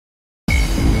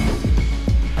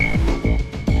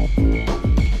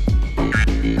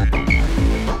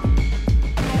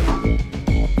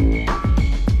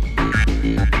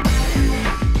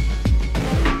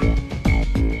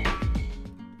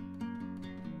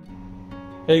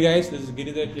Hey guys, this is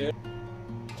Giridhar here.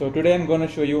 So today I'm going to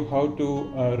show you how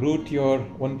to root your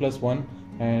Oneplus One,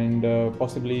 and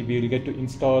possibly we will get to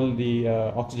install the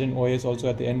Oxygen OS also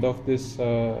at the end of this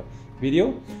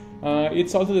video.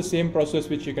 It's also the same process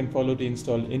which you can follow to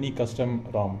install any custom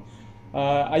ROM.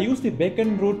 I use the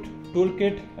Bacon Root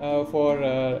toolkit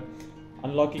for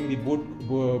unlocking the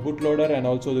bootloader and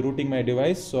also the rooting my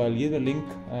device. So I'll give a link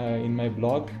in my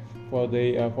blog for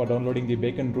downloading the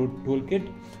Bacon Root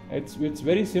toolkit. It's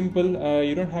very simple.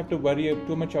 You don't have to worry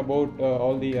too much about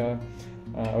all the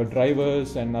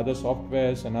drivers and other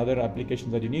softwares and other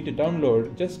applications that you need to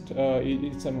download. Just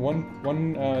it's a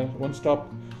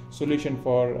one-stop solution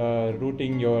for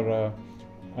rooting your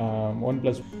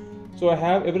Oneplus. So I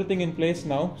have everything in place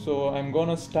now. So I'm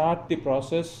gonna start the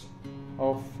process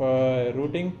of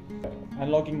rooting.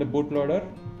 Unlocking the bootloader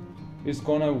is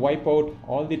gonna wipe out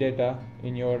all the data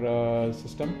in your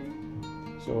system.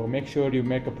 So make sure you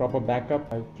make a proper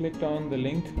backup. I've clicked on the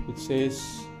link. It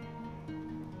says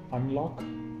unlock,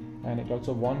 and it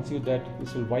also warns you that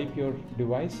this will wipe your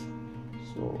device.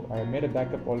 So I made a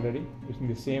backup already using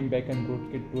the same Bacon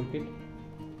Root toolkit.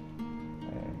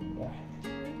 And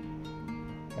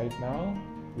right now,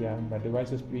 my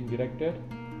device is being directed.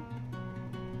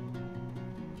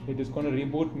 It is going to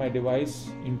reboot my device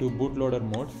into bootloader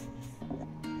mode.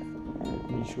 Let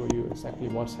me show you exactly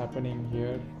what's happening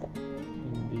here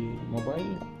in the mobile.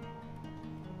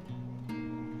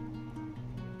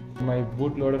 My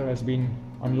bootloader has been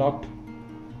unlocked.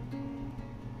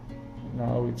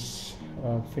 Now it's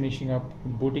finishing up the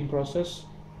booting process.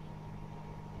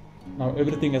 Now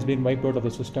everything has been wiped out of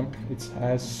the system. It's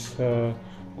as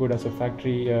good as a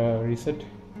factory reset.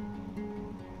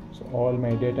 So all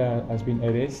my data has been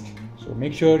erased. So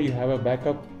make sure you have a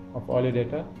backup of all your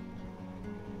data.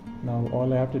 Now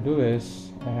all I have to do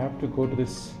is I have to go to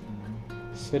this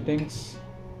settings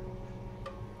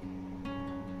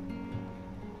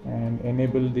and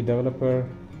enable the developer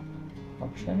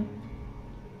option.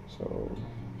 So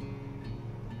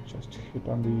just hit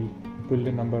on the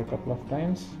build-in number a couple of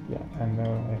times, and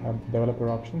I have developer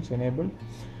options enabled.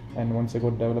 And once I go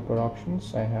to developer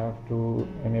options, I have to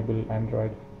enable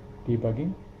Android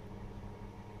debugging.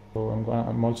 So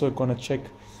I'm also gonna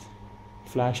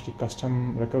flash the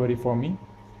custom recovery for me.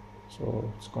 So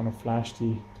it's gonna flash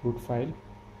the root file.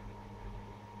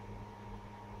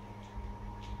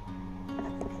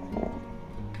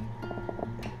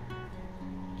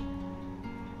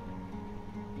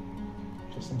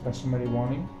 Just some customary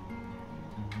warning.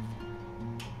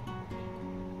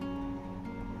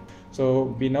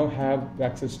 So we now have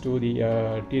access to the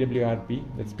TWRP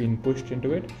that's been pushed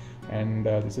into it, and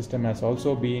the system has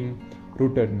also been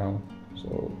rooted now.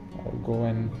 So I'll go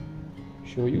and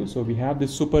show you. So we have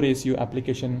this Super ACU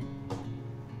application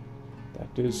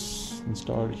that is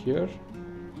installed here.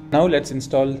 Now let's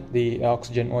install the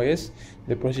Oxygen OS.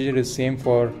 The procedure is same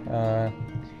for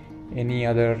any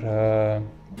other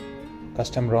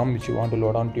custom ROM which you want to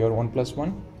load onto your Oneplus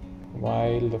One.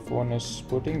 While the phone is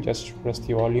booting, just press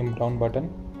the volume down button,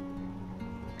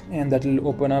 and that will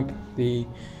open up the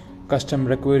custom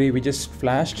recovery we just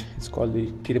flashed. It's called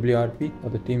the TWRP, or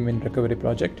the Team Win Recovery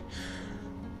Project.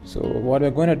 So what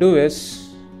we're going to do is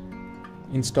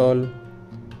install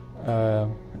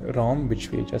ROM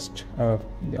which we just the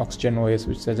Oxygen OS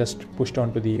which I just pushed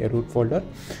onto the root folder.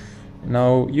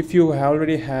 Now if you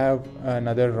already have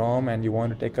another ROM and you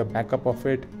want to take a backup of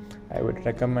it, I would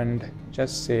recommend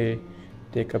just say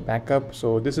take a backup.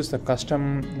 So this is the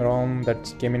custom ROM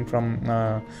that came in from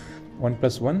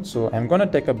Oneplus One, so I'm gonna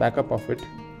take a backup of it.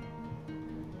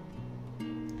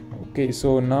 Okay,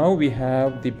 so now we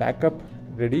have the backup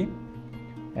ready,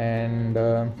 and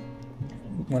I'm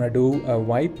gonna do a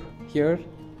wipe here.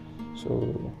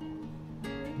 So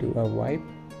do a wipe,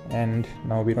 and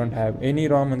now we don't have any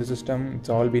ROM in the system. It's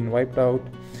all been wiped out,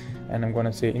 and I'm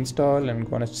gonna say install, and I'm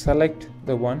gonna select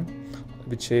the one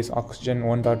which says Oxygen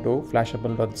 1.0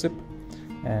 flashable.zip,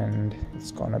 and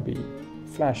it's gonna be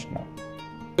flashed now.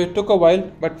 It took a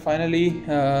while, but finally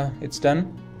it's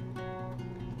done.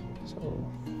 So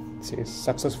it says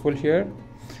successful here.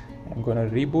 I'm gonna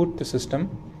reboot the system.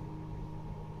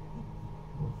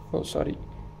 Oh, sorry.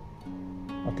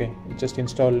 Okay, it just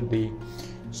installed the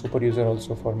super user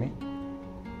also for me.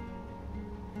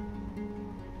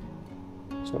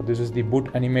 So this is the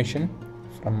boot animation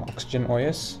from Oxygen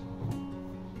OS.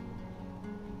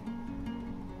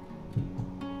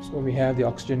 So we have the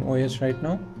Oxygen OS right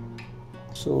now.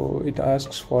 So it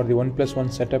asks for the Oneplus One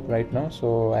setup right now.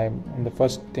 So and the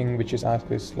first thing which is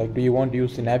asked is like, do you want to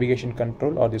use the navigation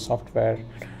control or the software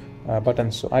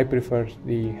buttons? So I prefer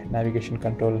the navigation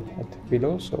control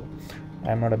below. So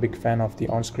I'm not a big fan of the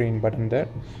on-screen button there,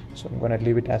 so I'm going to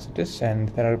leave it as it is. And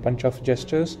there are a bunch of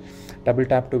gestures: double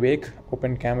tap to wake,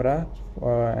 open camera,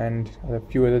 and a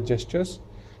few other gestures.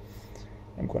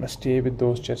 I'm going to stay with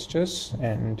those gestures,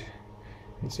 and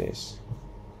it says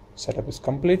setup is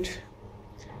complete.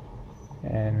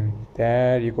 And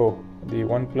there you go, the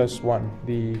Oneplus One,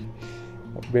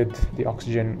 with the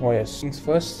Oxygen OS. Things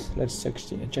first, let's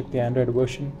check the Android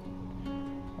version.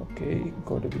 Okay,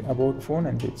 go to the about phone,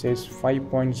 and it says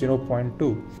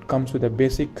 5.0.2. It comes with the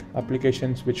basic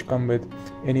applications which come with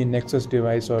any Nexus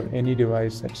device or any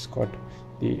device that's got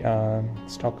the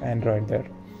stock Android there.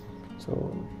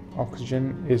 So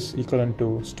Oxygen is equivalent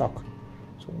to stock.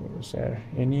 So is there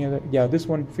any other? Yeah, this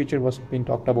one feature was being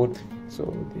talked about. So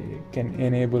they can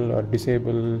enable or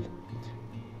disable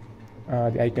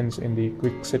the icons in the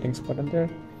quick settings button there.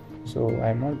 So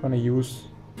I'm not going to use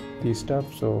these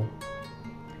stuff, so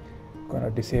I'm going to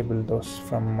disable those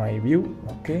from my view.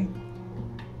 Okay,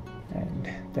 and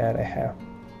there I have.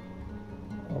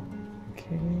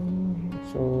 Okay,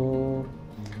 so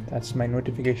that's my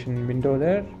notification window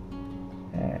there,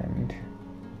 and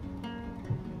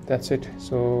that's it.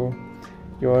 So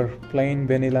your plain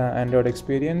vanilla Android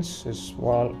experience is,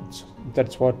 well,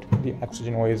 that's what the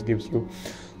Oxygen OS gives you.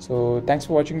 So thanks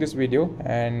for watching this video,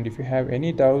 and if you have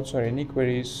any doubts or any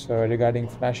queries regarding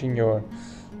flashing your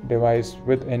device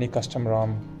with any custom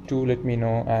ROM, do let me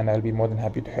know, and I'll be more than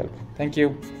happy to help. Thank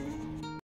you.